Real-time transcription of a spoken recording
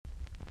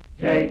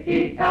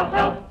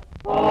J-E-L-L-O.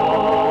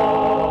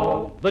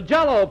 The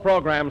Jell-O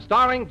program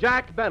starring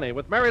Jack Benny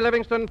with Mary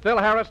Livingston, Phil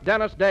Harris,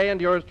 Dennis Day,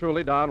 and yours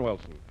truly, Don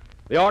Wilson.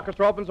 The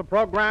orchestra opens the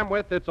program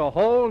with It's a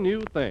Whole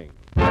New Thing.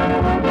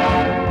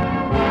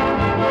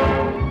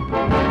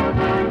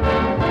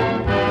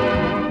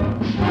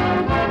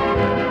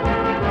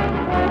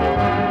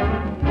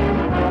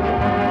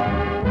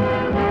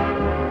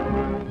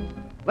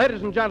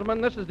 Ladies and gentlemen,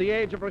 this is the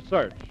age of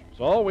research.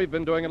 So we've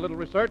been doing a little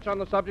research on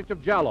the subject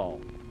of Jell-O.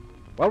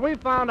 Well, we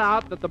found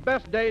out that the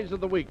best days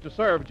of the week to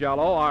serve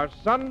Jell-O are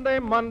Sunday,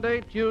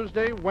 Monday,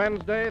 Tuesday,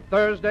 Wednesday,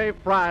 Thursday,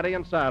 Friday,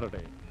 and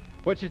Saturday,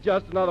 which is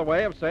just another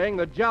way of saying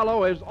that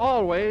Jell-O is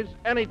always,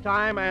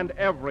 anytime, and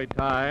every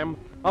time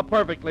a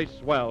perfectly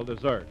swell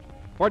dessert.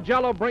 For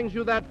Jell-O brings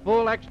you that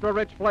full,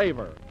 extra-rich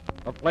flavor.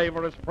 The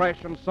flavor is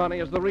fresh and sunny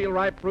as the real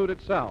ripe fruit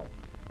itself.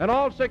 And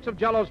all 6 of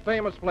Jell-O's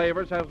famous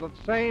flavors have the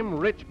same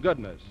rich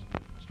goodness.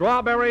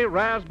 Strawberry,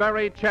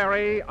 raspberry,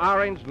 cherry,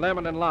 orange,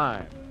 lemon, and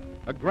lime.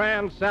 A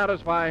grand,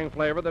 satisfying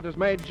flavor that has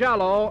made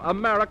Jell-O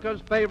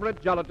America's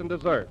favorite gelatin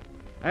dessert.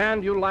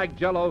 And you like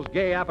Jell-O's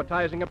gay,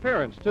 appetizing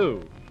appearance,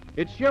 too.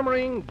 Its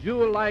shimmering,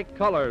 jewel-like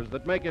colors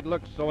that make it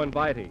look so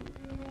inviting.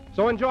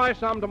 So enjoy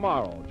some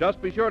tomorrow.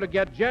 Just be sure to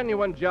get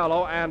genuine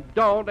Jell-O and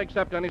don't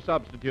accept any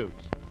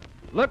substitutes.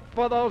 Look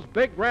for those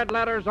big red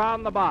letters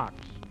on the box.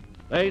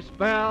 They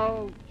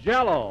spell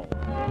Jell-O.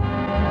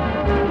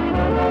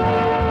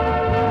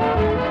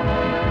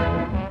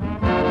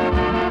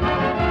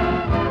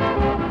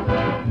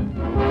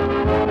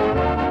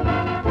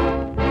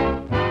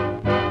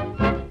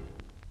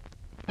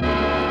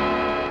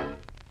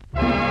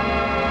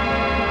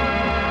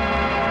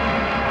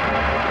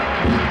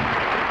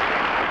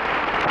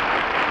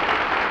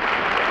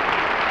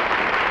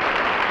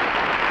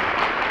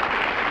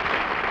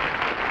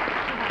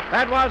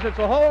 That was It's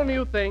a Whole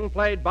New Thing,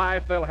 played by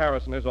Phil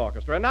Harris and his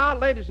orchestra. And now,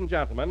 ladies and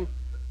gentlemen,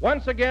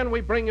 once again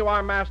we bring you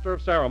our master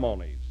of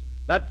ceremonies.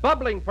 That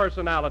bubbling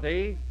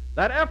personality,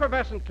 that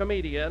effervescent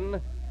comedian,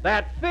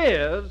 that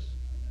fizz,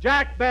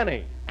 Jack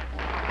Benny.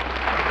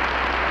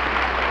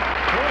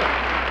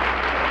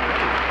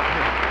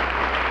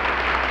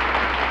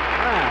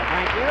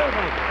 Thank you.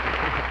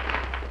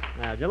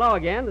 Now, hello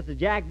again. This is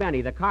Jack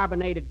Benny, the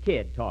carbonated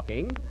kid,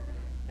 talking.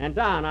 And,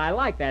 Don, I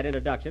like that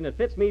introduction. It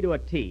fits me to a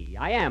T.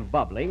 I am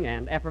bubbling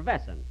and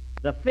effervescent.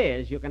 The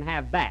fizz you can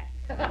have back.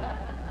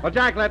 Well,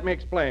 Jack, let me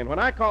explain. When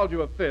I called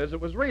you a fizz,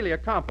 it was really a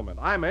compliment.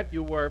 I meant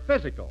you were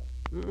physical.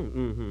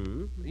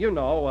 Mm-hmm. You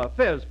know,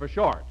 fizz for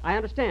short. I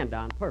understand,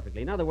 Don,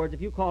 perfectly. In other words,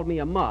 if you called me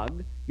a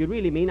mug, you'd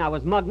really mean I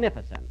was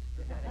magnificent.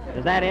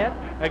 Is that it?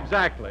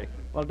 Exactly.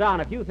 Well, Don,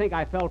 if you think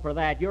I fell for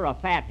that, you're a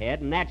fathead,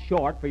 and that's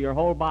short for your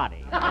whole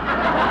body.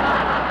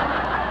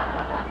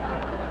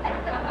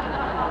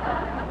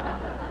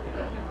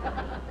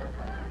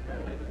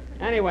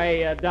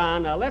 Anyway,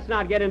 Don, let's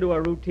not get into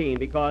a routine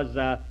because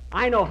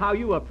I know how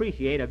you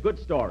appreciate a good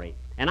story.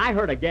 And I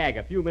heard a gag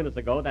a few minutes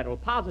ago that will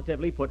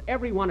positively put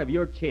every one of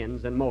your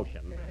chins in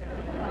motion.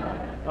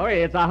 Oh,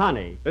 it's a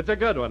honey. It's a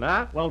good one,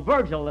 huh? Well,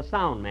 Virgil, the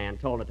sound man,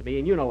 told it to me,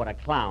 and you know what a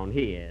clown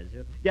he is.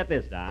 Get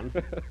this, Don.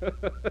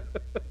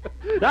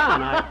 Don,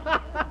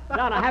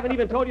 I haven't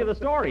even told you the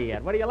story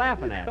yet. What are you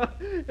laughing at?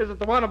 Is it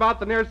the one about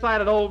the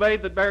nearsighted old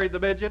maid that buried the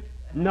midget?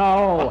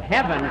 No,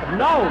 heavens,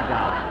 no,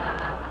 Don.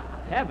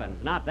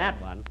 Heavens, not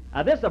that one.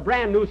 This is a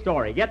brand new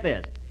story. Get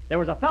this. There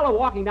was a fellow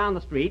walking down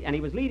the street, and he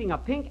was leading a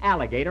pink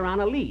alligator on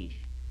a leash,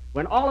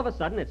 when all of a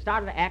sudden it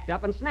started to act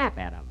up and snap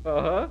at him.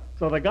 Uh-huh.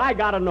 So the guy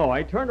got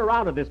annoyed, turned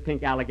around to this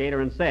pink alligator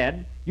and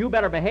said, "You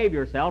better behave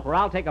yourself, or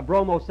I'll take a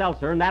bromo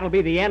seltzer, and that'll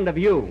be the end of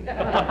you."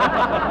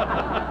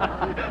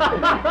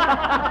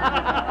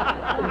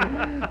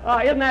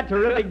 Isn't that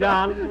terrific,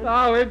 Don?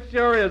 Oh, it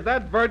sure is.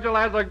 That Virgil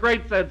has a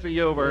great sense of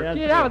humor. Yes,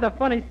 Gee, that was a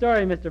funny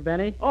story, Mr.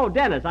 Benny. Oh,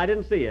 Dennis, I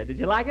didn't see it. Did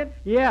you like it?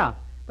 Yeah,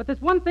 but there's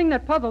one thing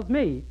that puzzles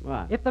me.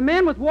 What? If the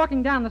man was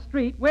walking down the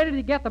street, where did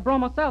he get the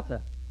bromo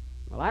seltzer?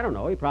 Well, I don't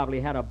know. He probably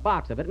had a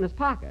box of it in his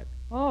pocket.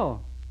 Oh,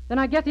 then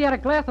I guess he had a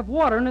glass of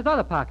water in his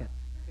other pocket.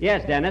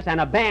 Yes, Dennis, and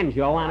a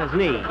banjo on his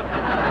knee.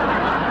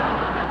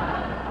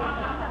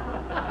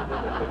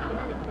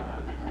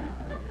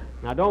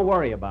 Now, don't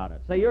worry about it.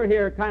 Say, you're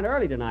here kind of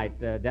early tonight,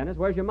 Dennis.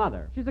 Where's your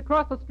mother? She's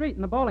across the street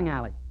in the bowling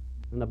alley.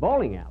 In the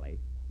bowling alley?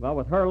 Well,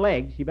 with her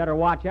legs, she better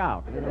watch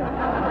out.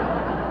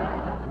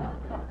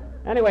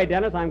 Anyway,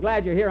 Dennis, I'm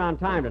glad you're here on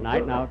time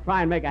tonight. Now,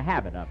 try and make a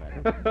habit of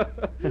it.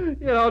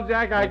 You know,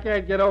 Jack, I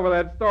can't get over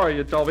that story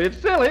you told me.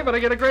 It's silly, but I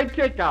get a great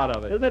kick out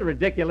of it. Isn't it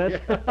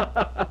ridiculous?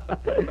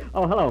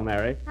 Oh, hello,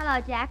 Mary. Hello,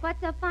 Jack.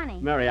 What's so funny?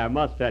 Mary, I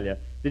must tell you.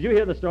 Did you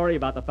hear the story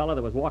about the fellow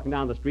that was walking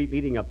down the street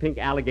leading a pink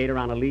alligator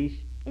on a leash?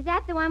 Is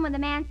that the one where the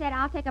man said,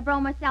 "I'll take a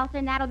bromo seltzer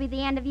and that'll be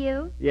the end of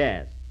you"?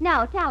 Yes.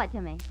 No, tell it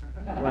to me.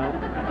 Well,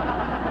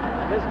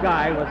 this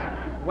guy was...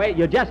 Wait,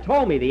 you just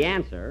told me the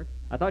answer.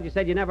 I thought you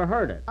said you never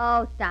heard it.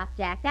 Oh, stop,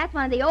 Jack. That's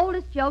one of the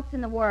oldest jokes in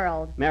the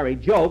world. Mary,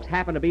 jokes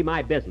happen to be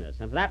my business.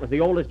 And if that was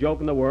the oldest joke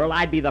in the world,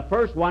 I'd be the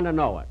first one to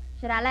know it.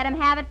 Should I let him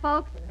have it,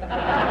 folks?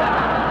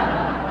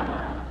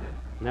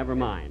 Never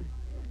mind.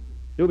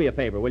 Do me a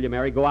favor, will you,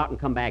 Mary? Go out and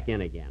come back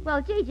in again.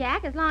 Well, gee,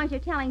 Jack, as long as you're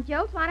telling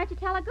jokes, why don't you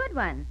tell a good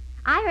one?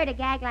 I heard a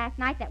gag last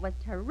night that was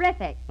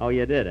terrific. Oh,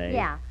 you did, eh?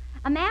 Yeah.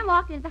 A man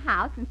walked into the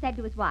house and said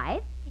to his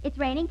wife, "It's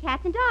raining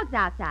cats and dogs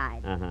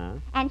outside." Uh-huh.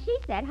 And she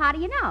said, "How do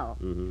you know?"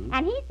 Mm-hmm.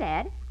 And he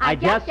said, I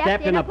just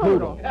stepped in a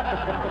poodle."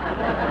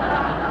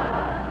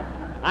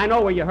 I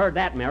know where you heard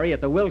that, Mary, at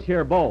the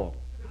Wilshire Bowl.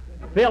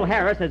 Phil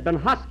Harris has been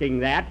husking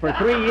that for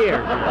 3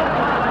 years.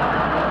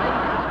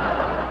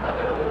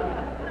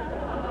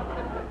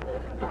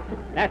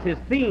 That's his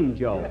theme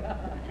joke.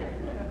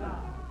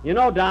 You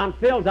know, Don,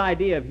 Phil's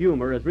idea of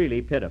humor is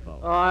really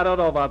pitiful. Oh, I don't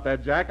know about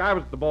that, Jack. I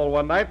was at the bowl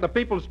one night, and the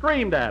people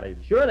screamed at him.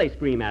 Sure, they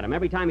scream at him.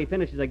 Every time he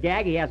finishes a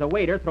gag, he has a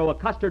waiter throw a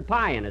custard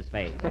pie in his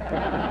face.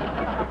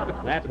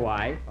 That's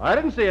why. I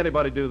didn't see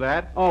anybody do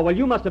that. Oh, well,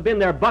 you must have been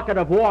their bucket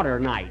of water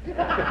night.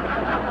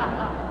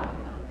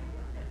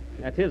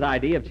 That's his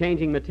idea of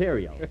changing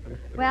material.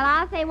 Well,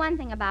 I'll say one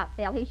thing about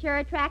Phil. He sure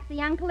attracts the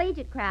young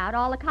collegiate crowd.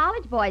 All the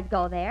college boys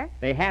go there.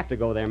 They have to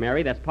go there,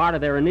 Mary. That's part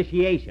of their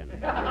initiation.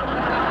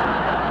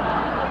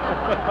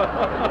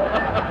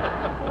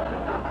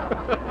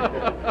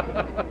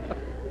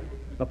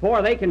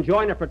 Before they can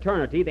join a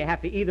fraternity, they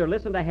have to either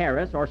listen to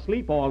Harris or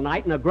sleep all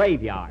night in a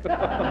graveyard.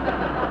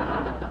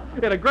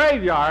 In a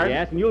graveyard?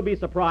 Yes, and you'll be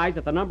surprised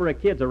at the number of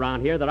kids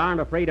around here that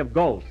aren't afraid of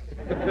ghosts.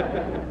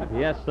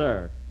 Yes,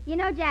 sir. You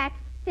know, Jack,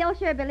 Phil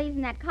sure believes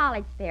in that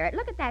college spirit.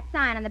 Look at that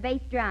sign on the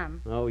bass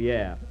drum. Oh,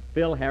 yeah.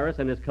 Phil Harris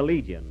and his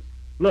collegians.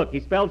 Look, he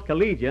spells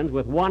collegians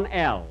with one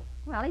L.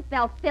 Well, he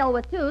spells Phil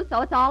with two,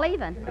 so it's all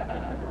even.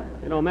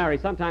 You know, Mary,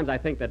 sometimes I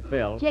think that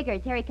Phil...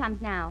 Jiggers, here he comes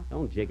now.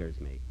 Don't jiggers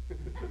me.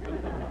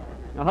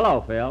 Now,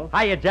 hello, Phil.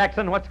 Hiya,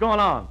 Jackson. What's going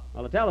on?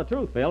 Well, to tell the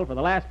truth, Phil, for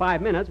the last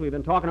 5 minutes, we've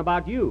been talking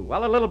about you.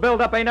 Well, a little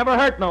build-up ain't never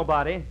hurt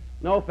nobody.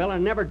 No, Phil,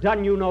 and never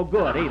done you no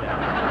good, either.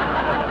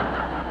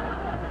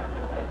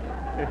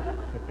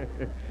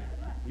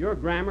 Your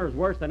grammar is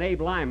worse than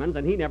Abe Lyman's,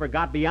 and he never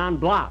got beyond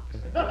blocks.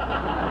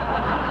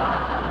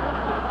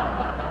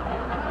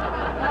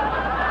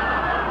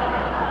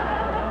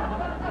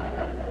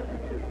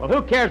 Well,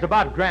 who cares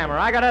about grammar?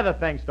 I got other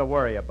things to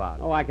worry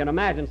about. Oh, I can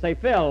imagine. Say,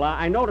 Phil,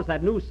 I noticed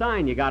that new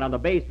sign you got on the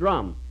bass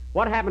drum.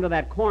 What happened to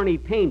that corny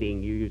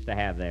painting you used to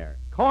have there?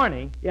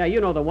 Corny? Yeah, you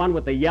know, the one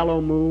with the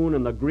yellow moon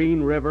and the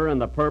green river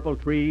and the purple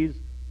trees.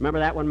 Remember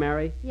that one,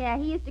 Mary? Yeah,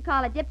 he used to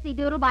call it Dipsy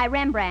Doodle by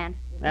Rembrandt.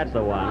 That's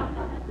the one.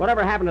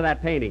 Whatever happened to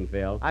that painting,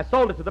 Phil? I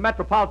sold it to the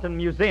Metropolitan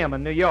Museum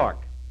in New York.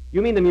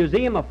 You mean the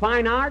Museum of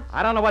Fine Arts?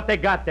 I don't know what they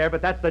got there,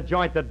 but that's the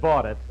joint that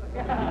bought it.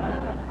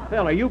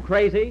 Phil, are you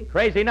crazy?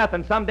 Crazy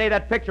nothing. Someday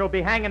that picture will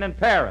be hanging in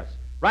Paris,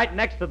 right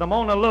next to the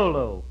Mona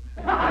Lulu.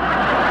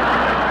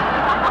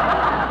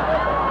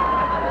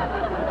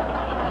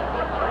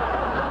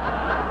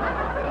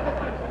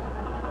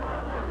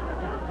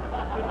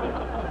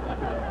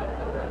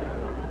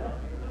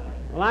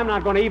 Well, I'm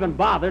not going to even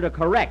bother to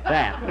correct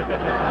that.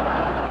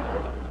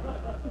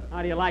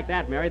 How do you like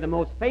that, Mary? The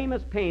most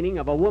famous painting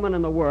of a woman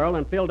in the world,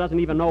 and Phil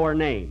doesn't even know her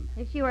name.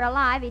 If she were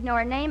alive, he'd know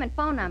her name and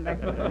phone number.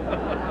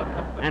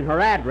 And her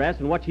address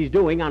and what she's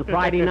doing on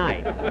Friday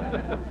night.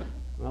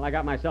 Well, I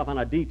got myself on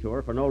a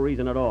detour for no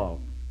reason at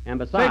all. And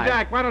besides... Say,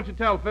 Jack, why don't you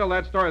tell Phil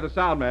that story the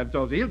sound man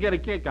told you? He'll get a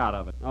kick out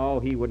of it. Oh,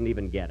 he wouldn't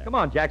even get it. Come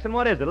on, Jackson,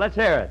 what is it? Let's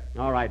hear it.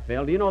 All right,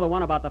 Phil. Do you know the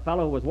one about the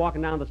fellow who was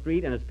walking down the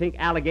street and his pink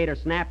alligator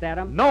snapped at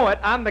him? Know it.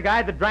 I'm the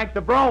guy that drank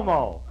the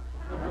bromo.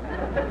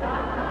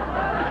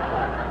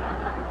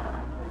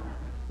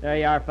 There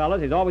you are,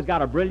 fellas. He's always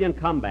got a brilliant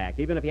comeback,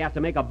 even if he has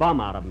to make a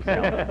bum out of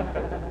himself.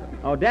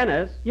 Oh,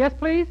 Dennis, Yes,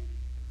 please?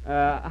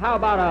 how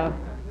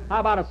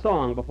about a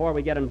song before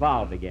we get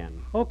involved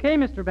again? Okay,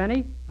 Mr.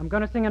 Benny. I'm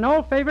going to sing an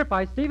old favorite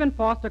by Stephen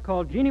Foster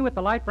called Jeannie with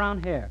the Light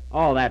Brown Hair.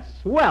 Oh, that's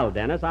swell,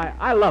 Dennis.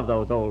 I love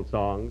those old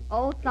songs.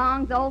 Old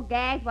songs, old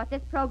gags. What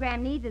this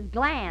program needs is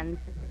glands.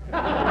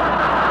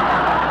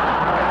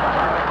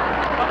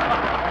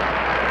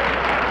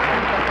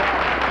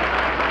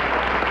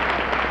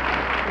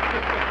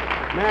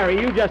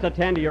 Mary, you just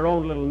attend to your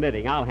own little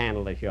knitting. I'll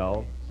handle the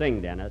show. Sing,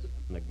 Dennis.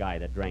 I'm the guy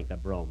that drank the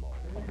bromo.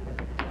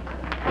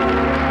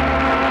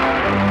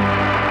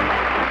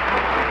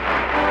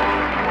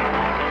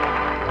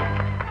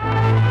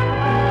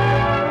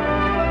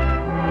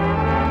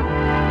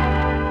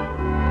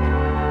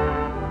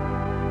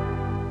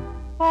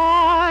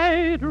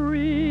 I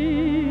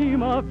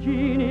dream of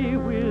Jeannie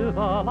with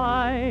a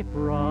light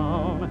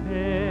brown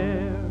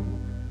hair,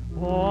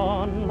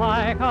 born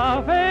like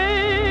a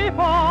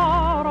vapor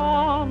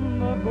on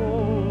the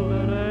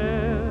golden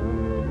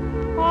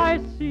air. I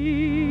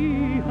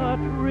see her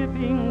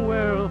tripping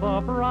where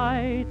the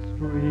bright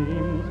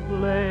streams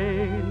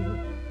play,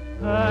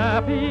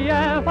 happy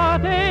as the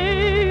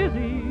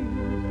daisies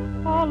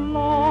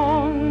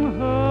along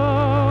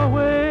her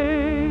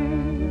way.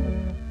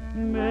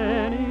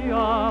 Many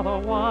are the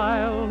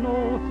wild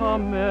notes a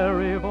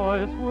merry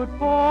voice would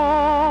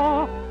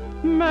pour,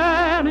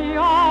 many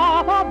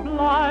are the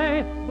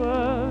blithe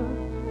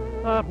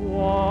birds that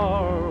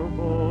warble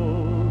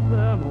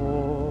them all.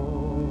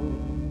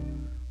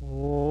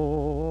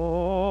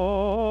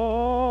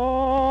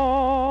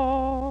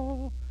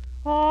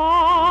 Oh,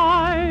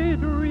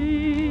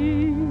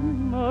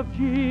 of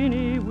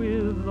Jeannie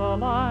with the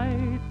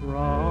light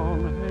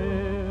brown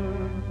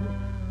hair,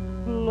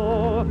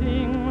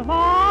 floating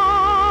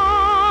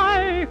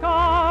like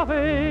a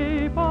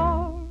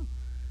vapor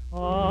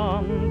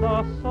on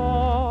the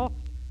soft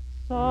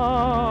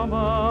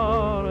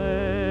summer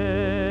air.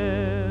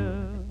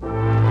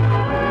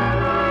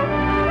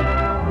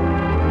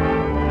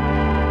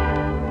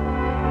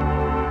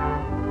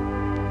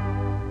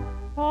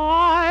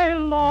 I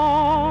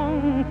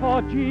long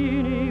for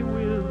Jeannie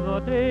with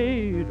a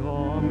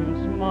day-dawn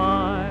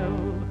smile,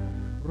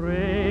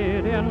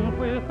 radiant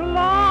with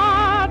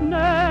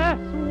gladness,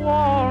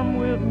 warm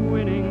with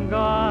winning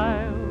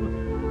guile.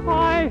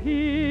 I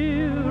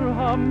hear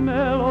her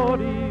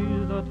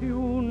melodies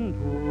attuned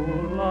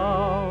to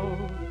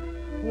love,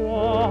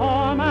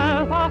 warm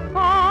as the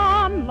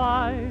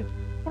sunlight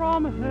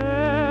from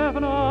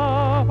heaven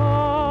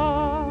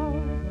above.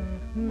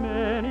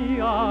 Many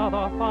are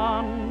the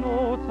fond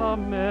notes a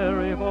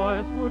merry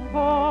voice would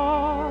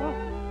pour,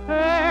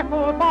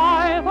 echoed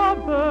by the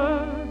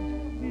birds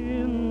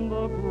in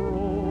the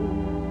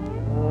grove,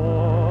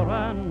 o'er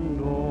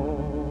and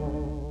o'er.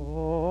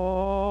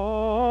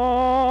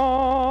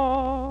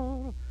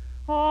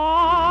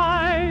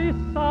 I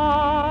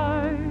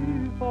sigh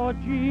for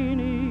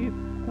Jeannie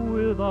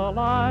with a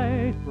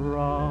light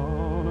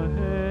brown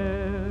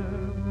hair,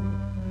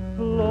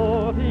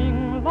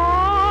 floating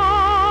like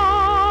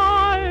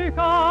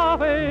a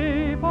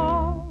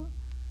vapor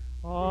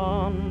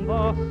on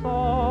the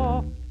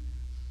soft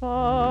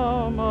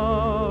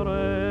summer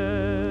air.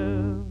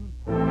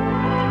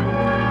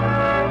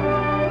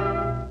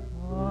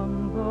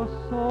 On the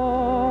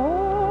soft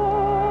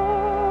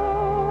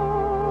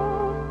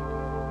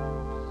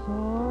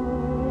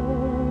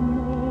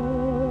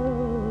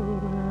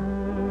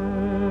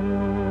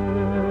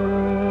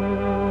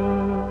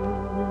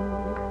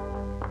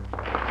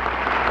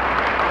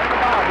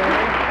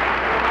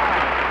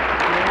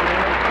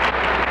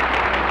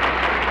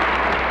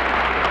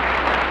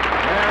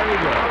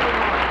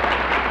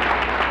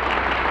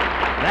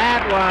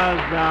That was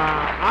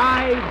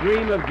I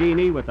Dream of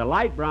Jeannie with the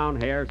light brown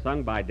hair,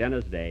 sung by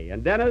Dennis Day.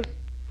 And Dennis,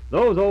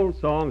 those old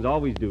songs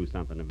always do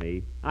something to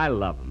me. I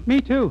love them.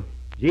 Me too.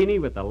 Jeannie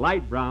with the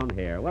light brown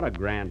hair. What a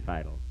grand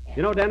title.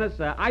 You know, Dennis,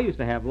 I used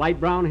to have light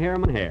brown hair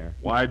in my hair.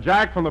 Why,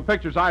 Jack, from the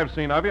pictures I've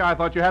seen of you, I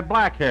thought you had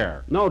black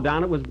hair. No,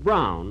 Don, it was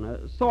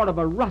brown, sort of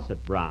a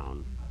russet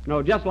brown. You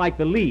know, just like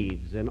the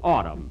leaves in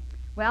autumn.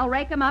 Well,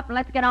 rake 'em up and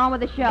let's get on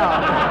with the show.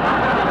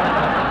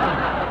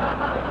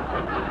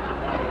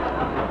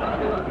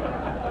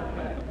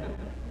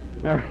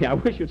 Mary, I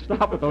wish you'd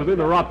stop with those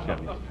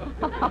interruptions.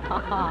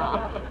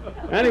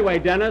 Anyway,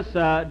 Dennis,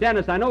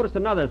 I noticed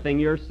another thing.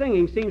 Your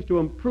singing seems to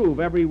improve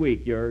every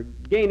week. You're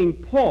gaining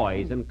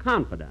poise and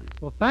confidence.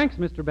 Well, thanks,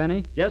 Mr.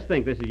 Benny. Just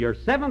think, this is your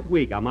 7th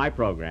week on my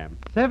program.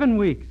 7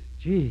 weeks.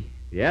 Gee.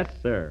 Yes,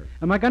 sir.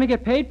 Am I going to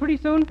get paid pretty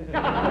soon?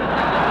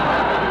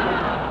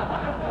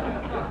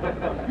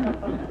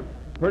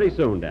 Pretty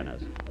soon,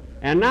 Dennis.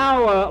 And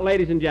now,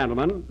 ladies and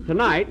gentlemen,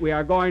 tonight we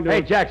are going to...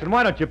 Hey, Jackson,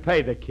 why don't you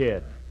pay the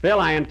kid? Phil,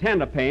 I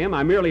intend to pay him.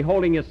 I'm merely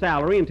holding his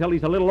salary until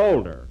he's a little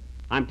older.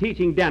 I'm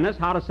teaching Dennis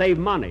how to save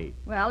money.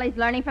 Well, he's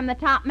learning from the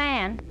top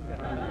man.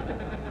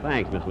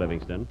 Thanks, Miss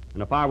Livingston.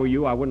 And if I were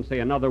you, I wouldn't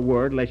say another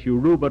word unless you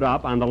rube it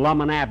up on the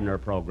Lum and Abner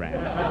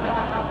program.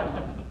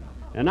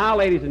 And now,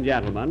 ladies and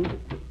gentlemen,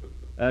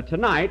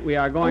 tonight we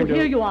are going to...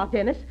 Here you are,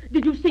 Dennis.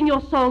 Did you sing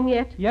your song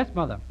yet? Yes,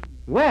 Mother.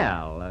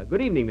 Well,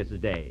 good evening,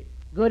 Mrs. Day.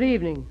 Good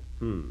evening.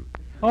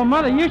 Oh,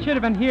 Mother, you should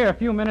have been here a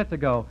few minutes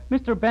ago.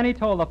 Mr. Benny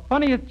told the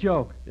funniest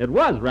joke. It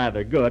was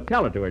rather good.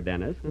 Tell it to her,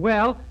 Dennis.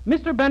 Well,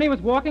 Mr. Benny was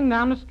walking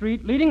down the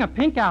street leading a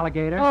pink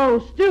alligator. Oh,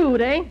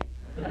 stewed, eh?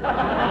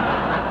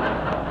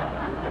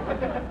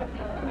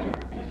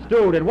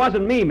 Stewed, it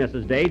wasn't me,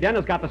 Mrs. Day.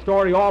 Dennis got the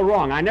story all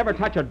wrong. I never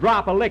touch a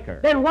drop of liquor.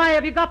 Then why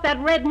have you got that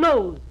red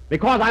nose?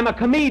 Because I'm a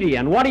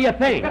comedian. What do you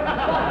think?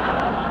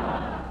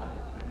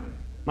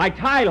 My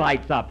tie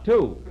lights up,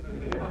 too.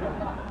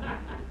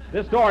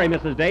 This story,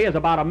 Mrs. Day, is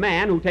about a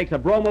man who takes a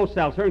bromo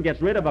seltzer and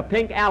gets rid of a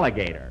pink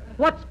alligator.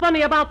 What's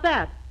funny about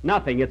that?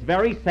 Nothing. It's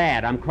very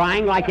sad. I'm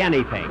crying like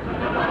anything.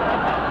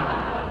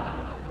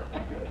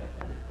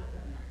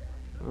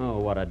 Oh,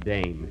 what a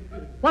dame.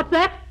 What's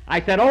that? I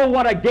said, oh,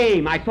 what a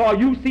game. I saw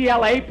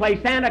UCLA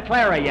play Santa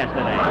Clara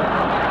yesterday.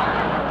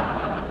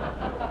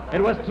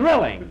 It was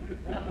thrilling.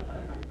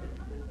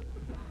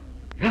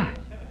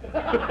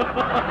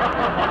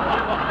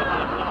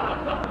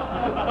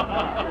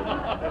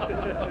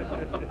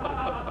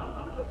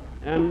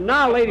 And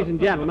now, ladies and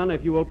gentlemen,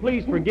 if you will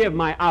please forgive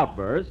my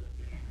outburst.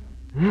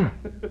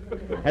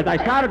 As I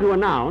started to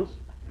announce,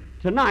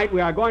 tonight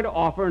we are going to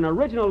offer an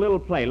original little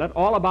playlet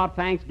all about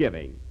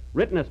Thanksgiving,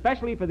 written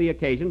especially for the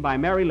occasion by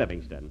Mary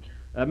Livingston.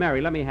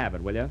 Mary, let me have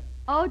it, will you?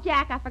 Oh,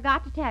 Jack, I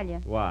forgot to tell you.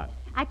 What?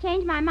 I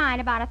changed my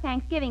mind about a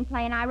Thanksgiving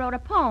play, and I wrote a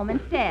poem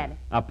instead.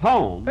 A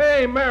poem?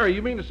 Hey, Mary,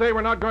 you mean to say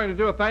we're not going to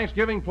do a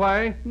Thanksgiving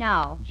play?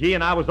 No. Gee,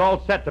 and I was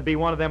all set to be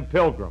one of them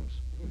pilgrims.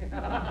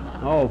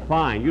 Oh,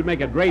 fine. You'd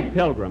make a great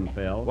pilgrim,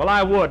 Phil. Well,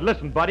 I would.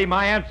 Listen, buddy,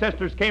 my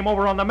ancestors came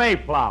over on the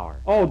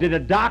Mayflower. Oh, did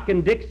it dock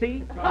in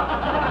Dixie?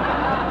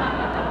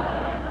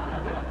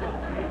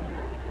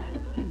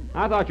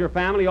 I thought your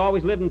family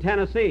always lived in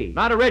Tennessee.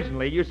 Not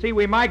originally. You see,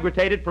 we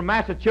migrated from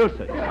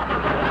Massachusetts.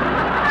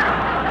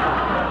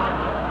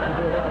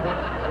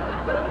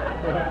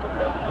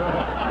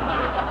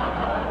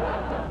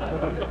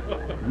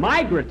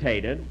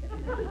 Migrated?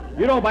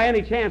 You don't by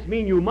any chance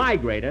mean you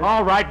migrated?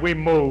 All right, we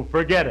moved.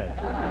 Forget it.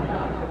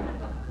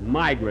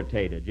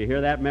 Migrated. You hear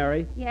that,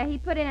 Mary? Yeah, he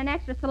put in an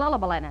extra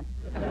syllable in it.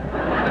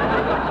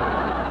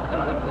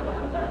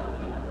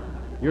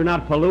 You're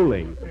not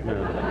palooling.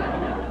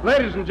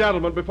 Ladies and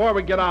gentlemen, before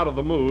we get out of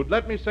the mood,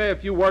 let me say a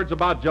few words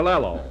about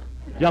Jalelo.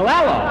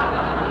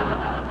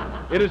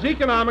 Jalelo? It is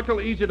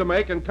economical, easy to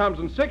make, and comes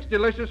in 6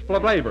 delicious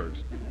flavors.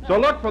 So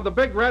look for the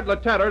big red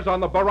letters on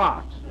the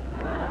barracks.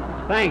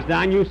 Thanks,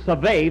 Don. You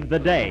surveyed the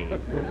day.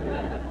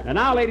 And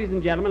now, ladies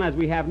and gentlemen, as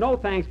we have no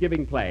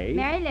Thanksgiving play...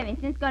 Mary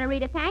Livingston's going to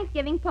read a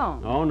Thanksgiving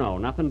poem. Oh, no,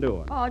 nothing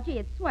doing. Oh, gee,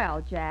 it's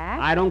swell, Jack.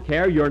 I don't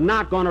care. You're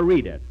not going to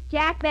read it.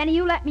 Jack Benny,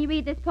 you let me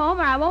read this poem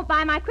or I won't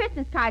buy my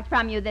Christmas cards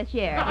from you this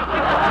year.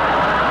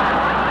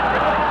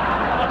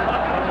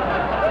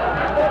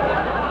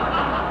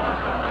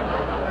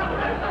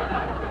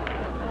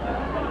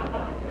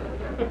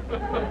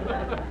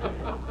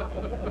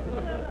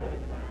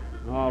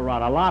 All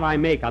right, a lot I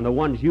make on the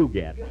ones you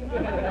get.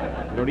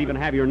 You don't even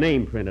have your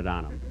name printed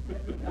on them.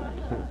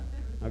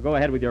 Now go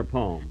ahead with your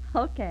poem.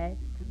 Okay.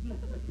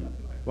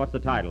 What's the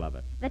title of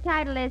it? The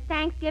title is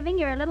Thanksgiving.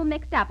 You're a little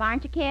mixed up,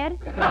 aren't you, kid?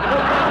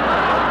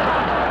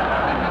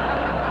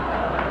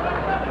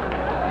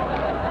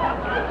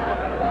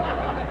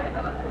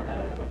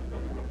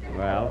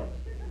 Well,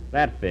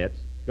 that fits.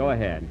 Go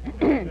ahead.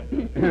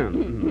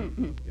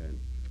 Good.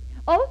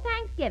 Oh,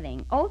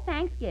 Thanksgiving. Oh,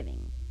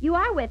 Thanksgiving. You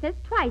are with us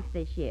twice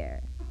this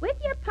year. With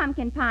your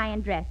pumpkin pie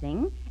and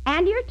dressing,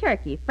 and your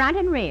turkey, front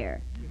and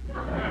rear.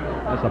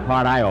 That's the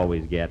part I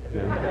always get.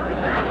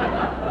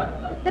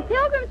 The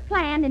Pilgrims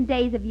planned in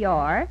days of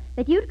yore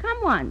that you'd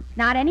come once,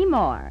 not any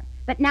more.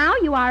 But now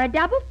you are a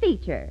double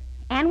feature,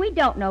 and we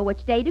don't know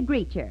which day to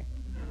greet you.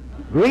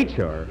 Greet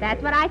her?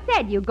 That's what I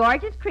said, you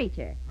gorgeous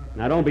creature.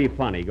 Now, don't be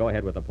funny. Go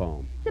ahead with the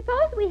poem.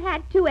 Suppose we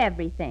had 2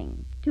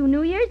 everything, 2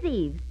 New Year's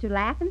Eves to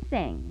laugh and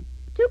sing,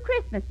 2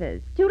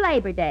 Christmases, 2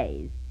 Labor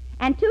Days,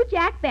 and 2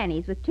 Jack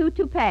Bennies with 2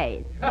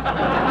 toupees.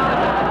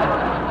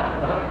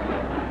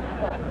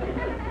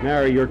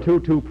 Mary, you're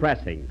too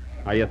pressing.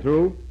 Are you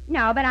through?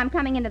 No, but I'm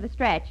coming into the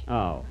stretch.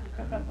 Oh.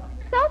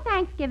 So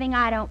Thanksgiving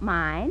I don't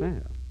mind.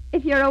 Well.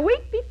 If you're a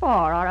week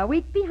before or a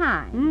week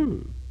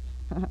behind.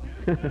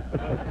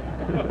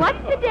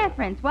 What's the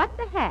difference? What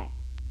the heck?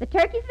 The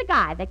turkey's the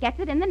guy that gets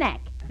it in the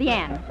neck. The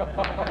end.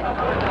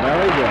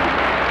 Very good.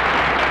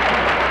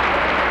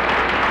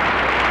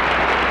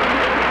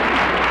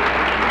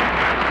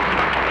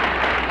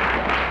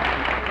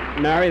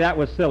 Mary, that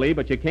was silly,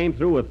 but you came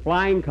through with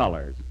flying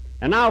colors.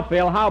 And now,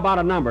 Phil, how about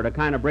a number to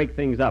kind of break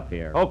things up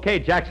here? Okay,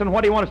 Jackson,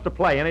 what do you want us to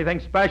play?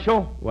 Anything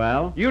special?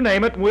 Well? You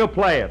name it and we'll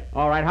play it.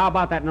 All right, how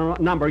about that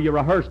number you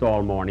rehearsed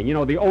all morning? You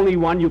know, the only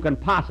one you can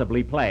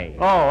possibly play.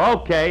 Oh,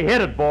 okay.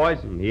 Hit it, boys.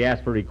 He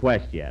asked for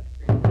request yet.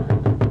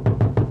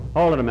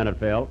 Hold it a minute,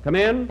 Phil. Come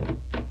in.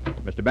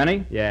 Mr.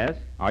 Benny? Yes?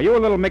 Are you a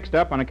little mixed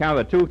up on account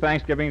of the 2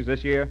 Thanksgivings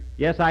this year?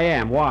 Yes, I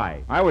am.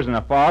 Why? I was in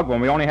a fog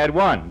when we only had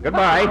 1.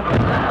 Goodbye.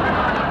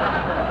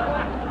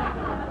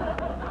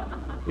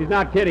 He's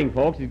not kidding,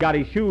 folks. He's got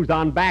his shoes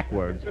on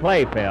backwards.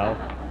 Play, Phil.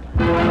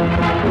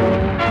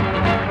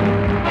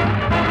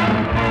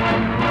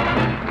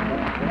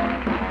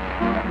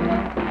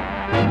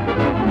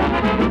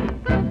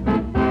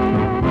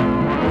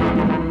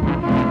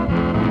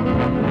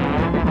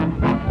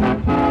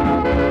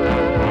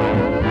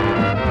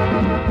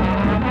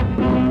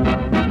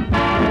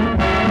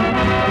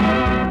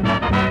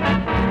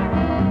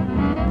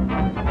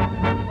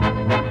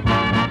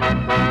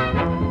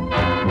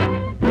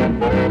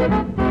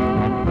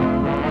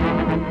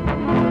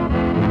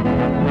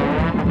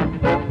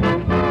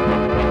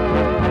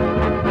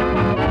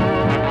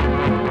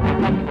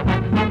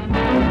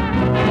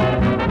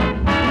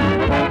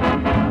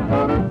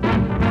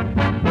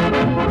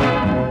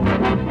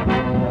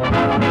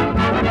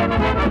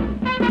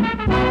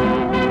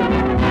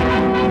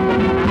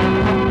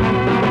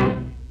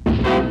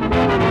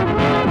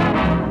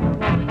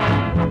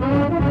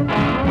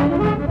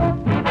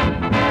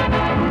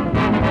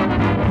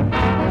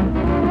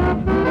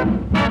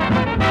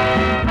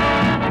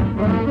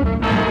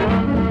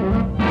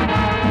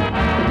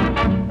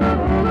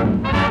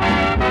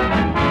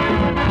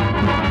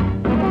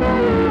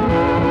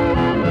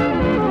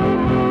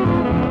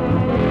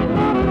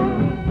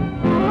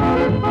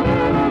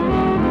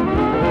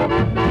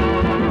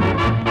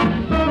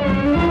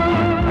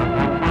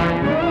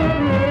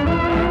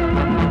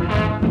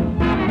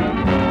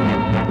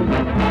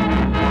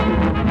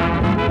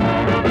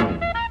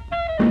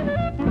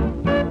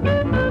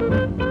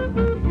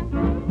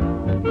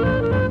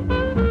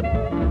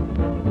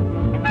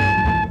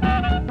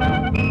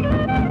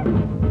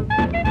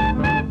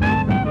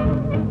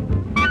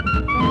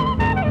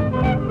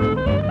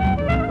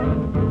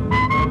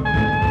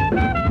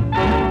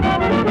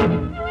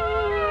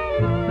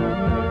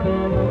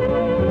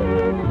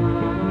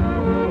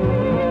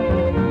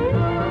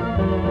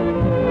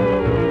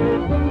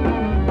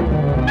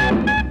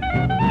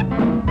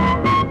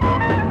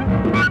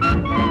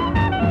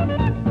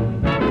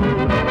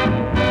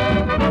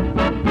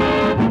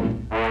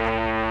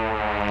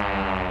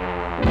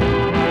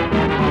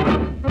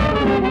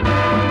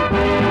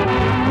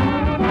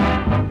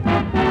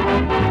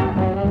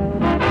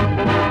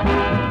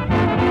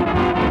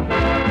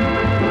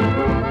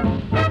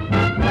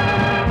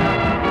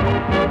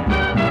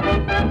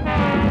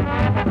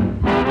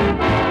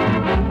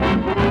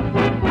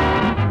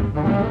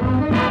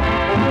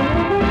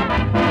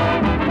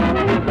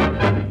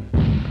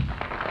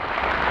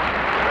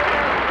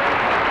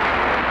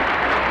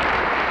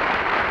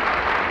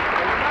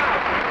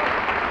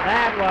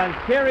 That was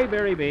Cherry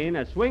Berry Bean,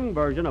 a swing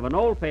version of an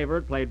old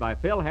favorite played by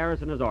Phil Harris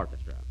and his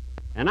orchestra.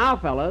 And now,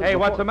 fellas... Hey,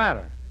 what's the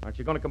matter? Aren't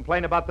you going to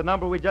complain about the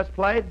number we just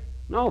played?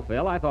 No,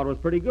 Phil, I thought it was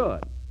pretty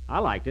good. I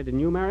liked it. Didn't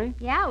you, Mary?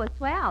 Yeah, it was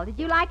swell. Did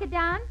you like it,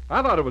 Don?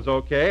 I thought it was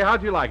okay.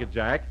 How'd you like it,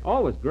 Jack? Oh,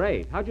 it was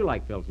great. How'd you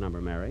like Phil's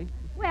number, Mary?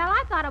 Well,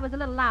 I thought it was a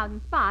little loud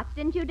in spots,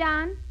 didn't you,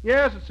 Don?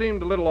 Yes, it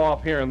seemed a little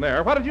off here and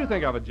there. What did you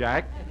think of it,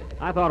 Jack?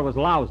 I thought it was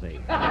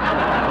lousy.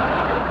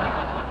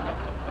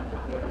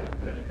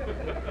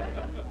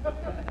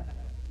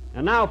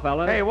 And now,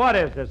 fellas... Hey, what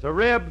is this, a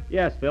rib?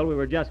 Yes, Phil, we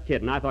were just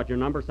kidding. I thought your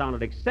number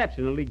sounded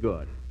exceptionally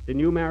good. Didn't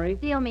you, Mary?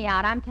 Deal me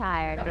out. I'm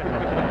tired.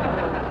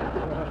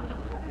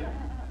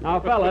 Now,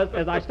 fellas,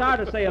 as I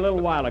started to say a little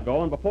while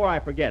ago, and before I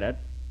forget it,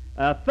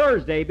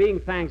 Thursday being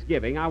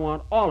Thanksgiving, I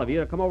want all of you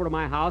to come over to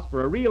my house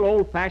for a real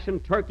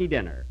old-fashioned turkey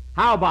dinner.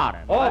 How about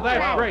it? Oh,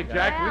 that's great,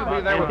 Jack. We'll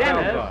be there And with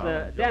bells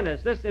on.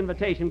 Dennis, this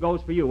invitation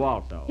goes for you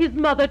also. His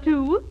mother,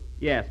 too?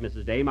 Yes,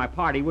 Mrs. Day, my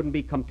party wouldn't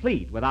be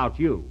complete without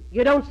you.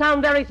 You don't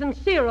sound very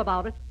sincere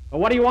about it. Well,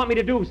 what do you want me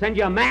to do, send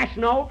you a mash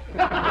note?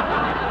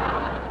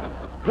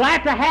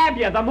 Glad to have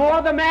you. The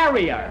more, the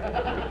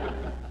merrier.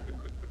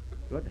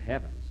 Good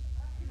heavens.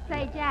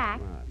 Say, Jack,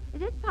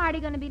 is this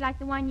party going to be like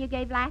the one you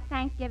gave last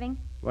Thanksgiving?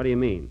 What do you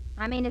mean?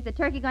 I mean, is the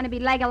turkey going to be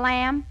leg of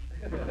lamb?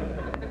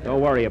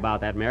 Don't worry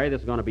about that, Mary. This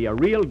is going to be a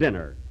real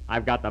dinner.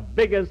 I've got the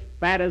biggest,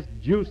 fattest,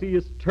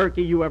 juiciest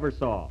turkey you ever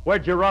saw.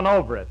 Where'd you run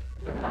over it?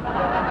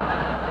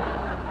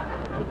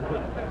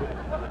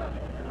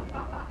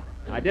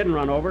 I didn't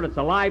run over it. It's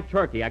a live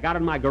turkey. I got it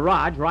in my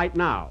garage right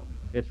now.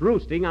 It's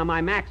roosting on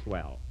my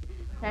Maxwell.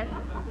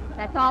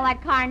 That's all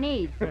that car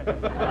needs.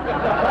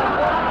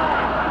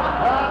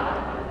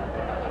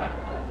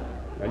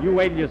 Well, you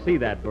wait till you see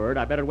that bird.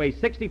 I bet it weighs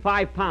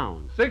 65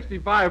 pounds.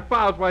 65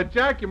 pounds? Why,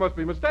 Jack, you must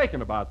be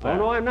mistaken about that. Oh,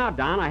 no, I'm not,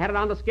 Don. I had it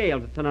on the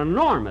scales. It's an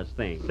enormous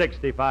thing.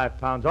 65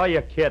 pounds. Are you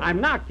kidding?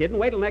 I'm not kidding.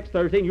 Wait till next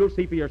Thursday and you'll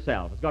see for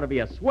yourself. It's going to be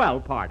a swell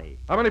party.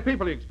 How many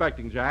people are you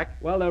expecting, Jack?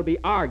 Well, there'll be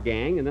our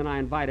gang, and then I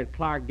invited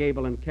Clark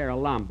Gable and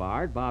Carol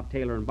Lombard, Bob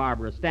Taylor and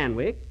Barbara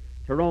Stanwyck,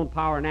 Tyrone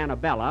Power and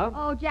Annabella.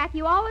 Oh, Jack,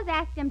 you always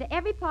ask them to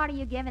every party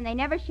you give, and they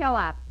never show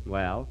up.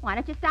 Well, Why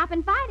don't you stop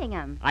inviting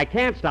them? I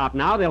can't stop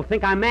now. They'll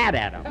think I'm mad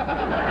at them.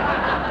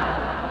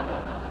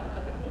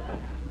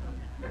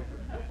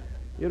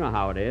 You know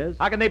how it is.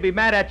 How can they be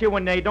mad at you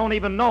when they don't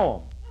even know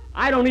them?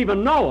 I don't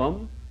even know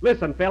them.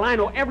 Listen, Phil, I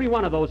know every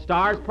one of those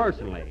stars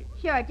personally.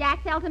 Sure,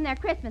 Jack sells them their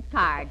Christmas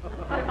cards.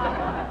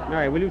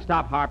 Mary, will you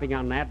stop harping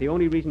on that? The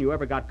only reason you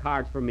ever got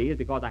cards from me is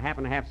because I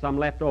happen to have some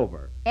left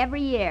over.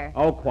 Every year.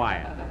 Oh,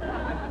 quiet.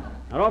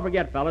 Now, don't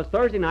forget, fellas,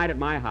 Thursday night at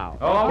my house.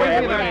 Oh, we'll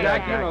be there, okay,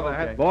 Jack. You Jack. know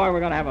that. Boy, we're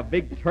going to have a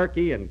big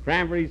turkey and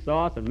cranberry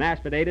sauce and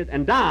mashed potatoes.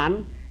 And,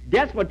 Don,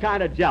 guess what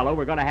kind of Jell-O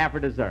we're going to have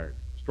for dessert?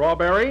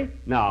 Strawberry?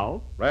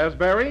 No.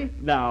 Raspberry?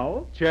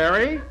 No.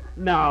 Cherry?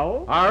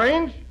 No.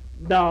 Orange?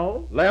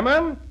 No.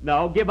 Lemon?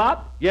 No. Give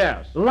up?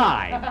 Yes.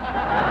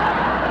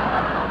 Lie.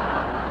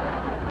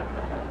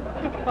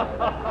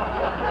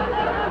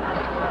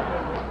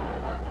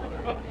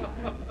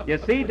 You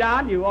see,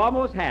 Don, you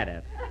almost had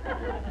it.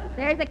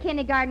 There's a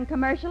kindergarten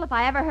commercial if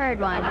I ever heard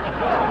one.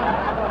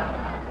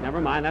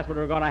 Never mind, that's what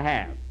we're going to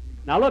have.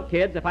 Now, look,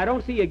 kids, if I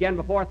don't see you again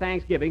before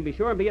Thanksgiving, be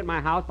sure and be at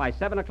my house by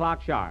 7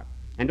 o'clock sharp.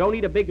 And don't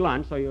eat a big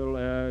lunch so you'll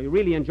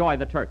really enjoy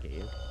the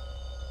turkey.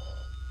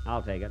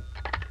 I'll take it.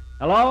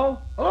 Hello?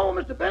 Hello,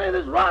 Mr. Benny.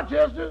 This is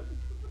Rochester.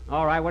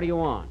 All right, what do you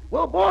want?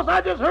 Well, boss,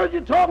 I just heard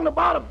you talking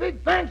about a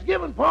big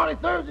Thanksgiving party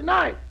Thursday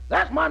night.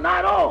 That's my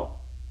night off.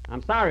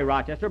 I'm sorry,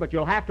 Rochester, but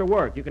you'll have to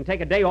work. You can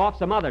take a day off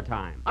some other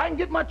time. I can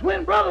get my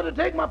twin brother to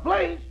take my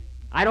place.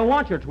 I don't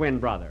want your twin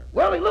brother.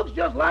 Well, he looks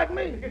just like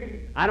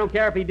me. I don't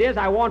care if he does.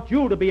 I want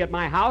you to be at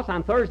my house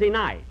on Thursday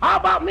night. How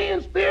about me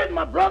in spirit and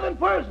my brother in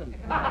person?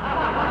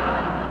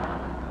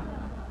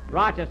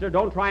 Rochester,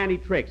 don't try any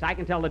tricks. I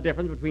can tell the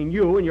difference between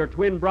you and your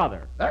twin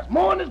brother. That's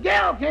more than this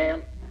gal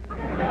can.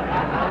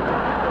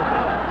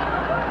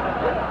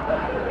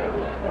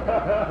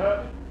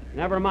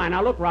 Never mind.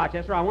 Now, look,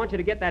 Rochester, I want you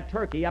to get that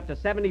turkey up to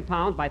 70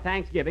 pounds by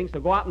Thanksgiving, so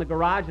go out in the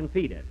garage and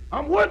feed it.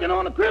 I'm working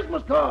on the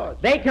Christmas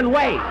cards. They can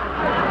wait.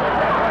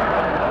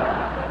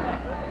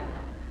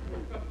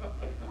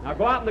 Now,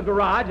 go out in the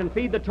garage and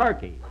feed the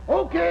turkey.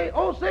 Okay.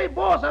 Oh, say,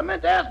 boss, I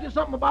meant to ask you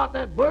something about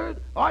that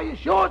bird. Are you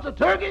sure it's a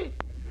turkey?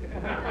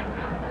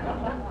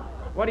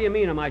 What do you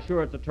mean, am I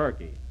sure it's a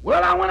turkey?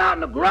 Well, I went out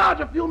in the garage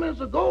a few minutes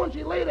ago, and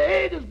she laid an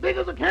egg as big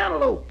as a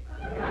cantaloupe.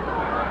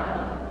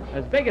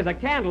 As big as a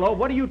cantaloupe?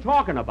 What are you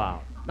talking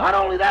about? Not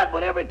only that,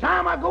 but every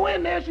time I go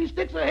in there, she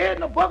sticks her head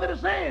in a bucket of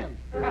sand.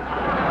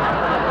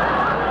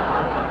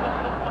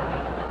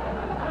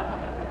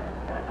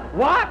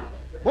 What?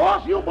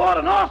 Boss, you bought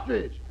an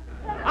ostrich.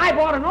 I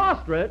bought an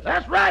ostrich?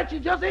 That's right. She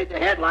just ate the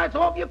headlights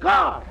off your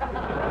car.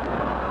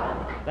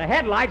 The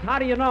headlights? How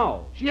do you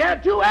know? She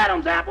had 2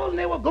 Adam's apples, and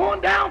they were going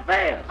down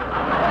fast.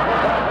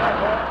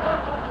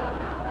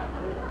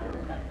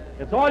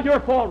 It's all your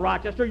fault,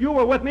 Rochester. You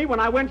were with me when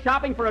I went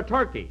shopping for a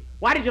turkey.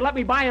 Why did you let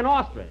me buy an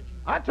ostrich?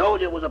 I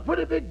told you it was a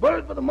pretty big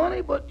bird for the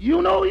money, but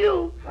you know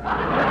you.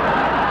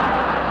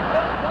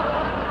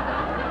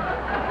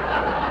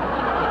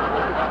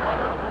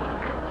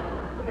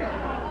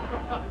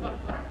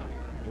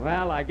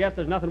 I guess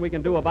there's nothing we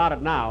can do about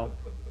it now.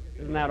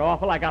 Isn't that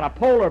awful? I got a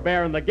polar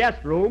bear in the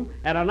guest room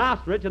and an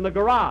ostrich in the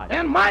garage.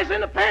 And mice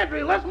in the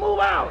pantry. Let's move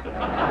out.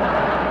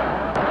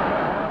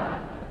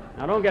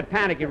 Now, don't get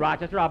panicky,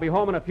 Rochester. I'll be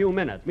home in a few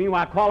minutes.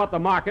 Meanwhile, call up the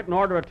market and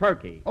order a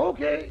turkey.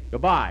 Okay.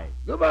 Goodbye.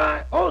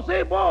 Goodbye. Oh,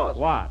 say, boss.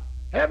 What?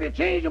 Have you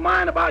changed your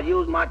mind about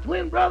using my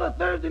twin brother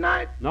Thursday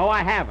night? No,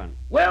 I haven't.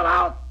 Well,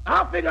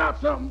 I'll figure out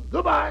something.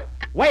 Goodbye.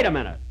 Wait a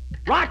minute.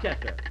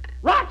 Rochester!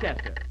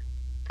 Rochester!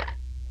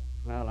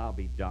 Well, I'll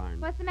be darned.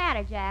 What's the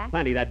matter, Jack?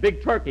 Plenty. That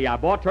big turkey I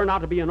bought turned out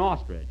to be an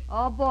ostrich.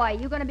 Oh, boy,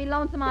 you going to be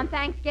lonesome on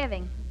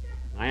Thanksgiving.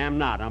 I am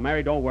not. Now,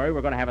 Mary, don't worry.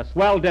 We're going to have a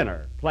swell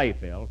dinner. Play,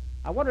 Phil.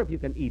 I wonder if you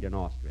can eat an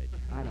ostrich.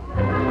 I don't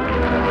know.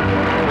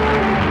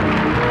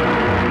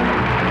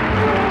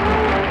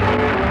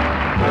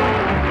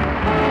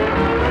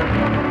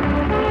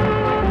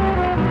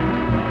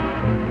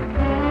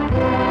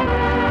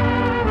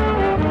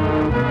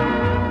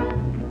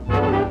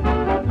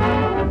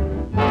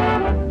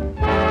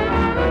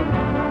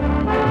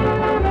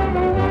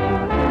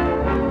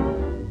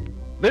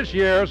 This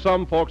year,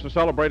 some folks are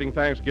celebrating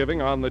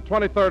Thanksgiving on the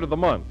 23rd of the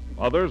month,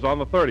 others on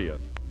the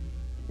 30th.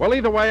 Well,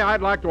 either way,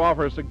 I'd like to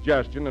offer a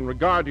suggestion in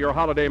regard to your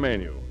holiday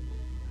menu.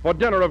 For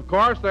dinner, of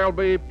course, there'll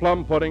be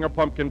plum pudding or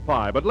pumpkin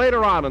pie, but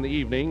later on in the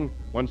evening,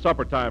 when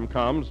supper time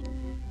comes,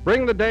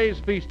 bring the day's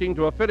feasting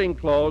to a fitting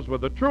close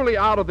with a truly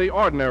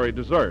out-of-the-ordinary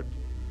dessert,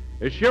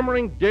 a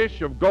shimmering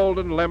dish of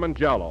golden lemon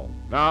jello.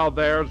 Now,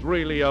 there's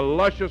really a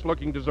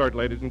luscious-looking dessert,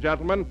 ladies and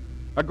gentlemen,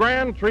 a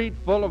grand treat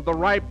full of the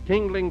ripe,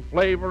 tingling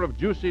flavor of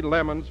juicy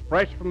lemons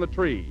fresh from the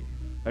tree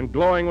and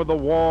glowing with the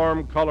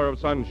warm color of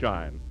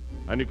sunshine.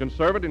 And you can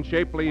serve it in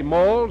shapely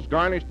molds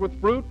garnished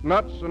with fruit,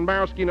 nuts, and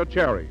maraschino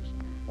cherries.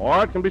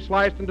 Or it can be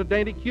sliced into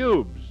dainty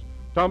cubes,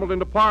 tumbled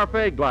into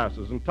parfait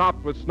glasses, and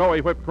topped with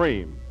snowy whipped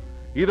cream.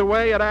 Either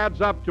way, it adds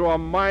up to a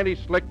mighty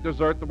slick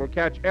dessert that will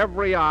catch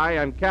every eye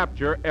and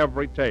capture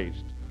every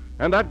taste.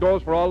 And that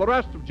goes for all the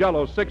rest of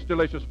Jell-O's 6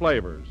 delicious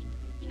flavors: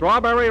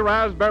 strawberry,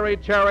 raspberry,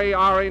 cherry,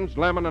 orange,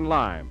 lemon, and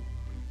lime.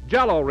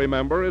 Jell-O,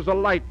 remember, is a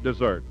light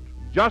dessert,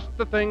 just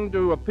the thing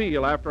to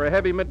appeal after a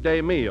heavy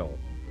midday meal.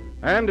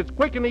 And it's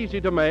quick and easy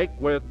to make,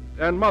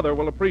 and Mother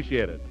will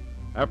appreciate it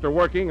after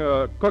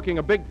cooking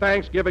a big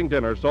Thanksgiving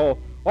dinner. So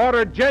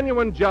order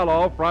genuine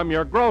Jell-O from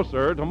your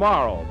grocer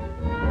tomorrow.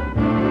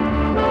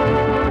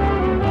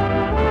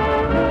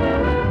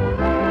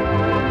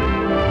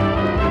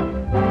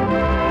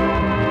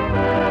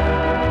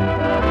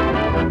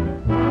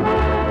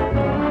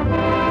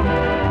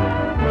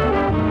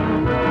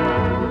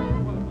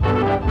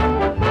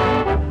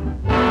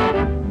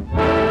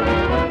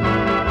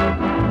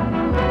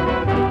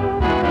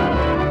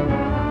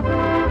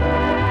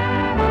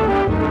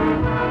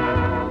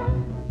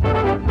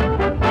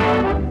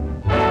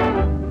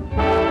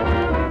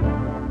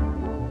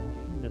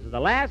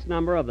 Last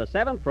number of the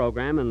 7th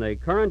program in the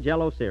current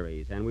Jell-O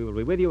series, and we will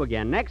be with you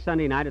again next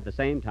Sunday night at the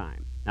same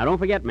time. Now, don't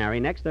forget, Mary,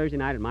 next Thursday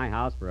night at my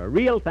house for a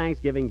real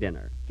Thanksgiving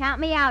dinner. Count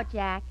me out,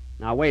 Jack.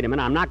 Now, wait a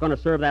minute. I'm not going to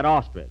serve that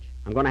ostrich.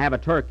 I'm going to have a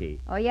turkey.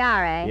 Oh, you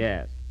are, eh?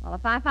 Yes. Well,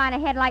 if I find a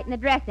headlight in the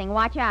dressing,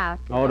 watch out.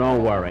 Oh,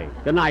 don't worry.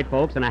 Good night,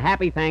 folks, and a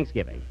happy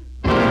Thanksgiving.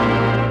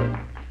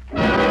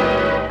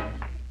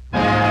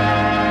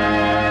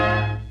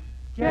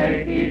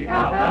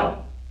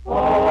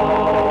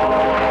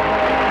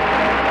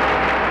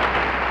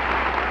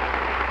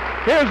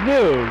 Here's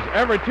news.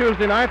 Every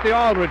Tuesday night, the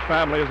Aldrich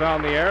Family is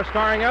on the air,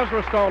 starring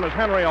Ezra Stone as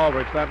Henry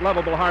Aldrich, that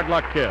lovable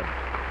hard-luck kid.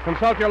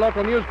 Consult your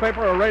local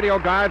newspaper or radio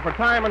guide for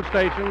time and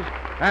stations,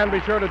 and be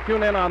sure to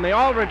tune in on the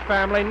Aldrich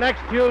Family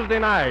next Tuesday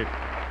night.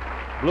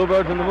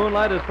 Bluebirds in the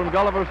Moonlight is from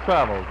Gulliver's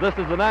Travels. This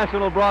is the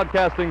National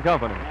Broadcasting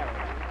Company.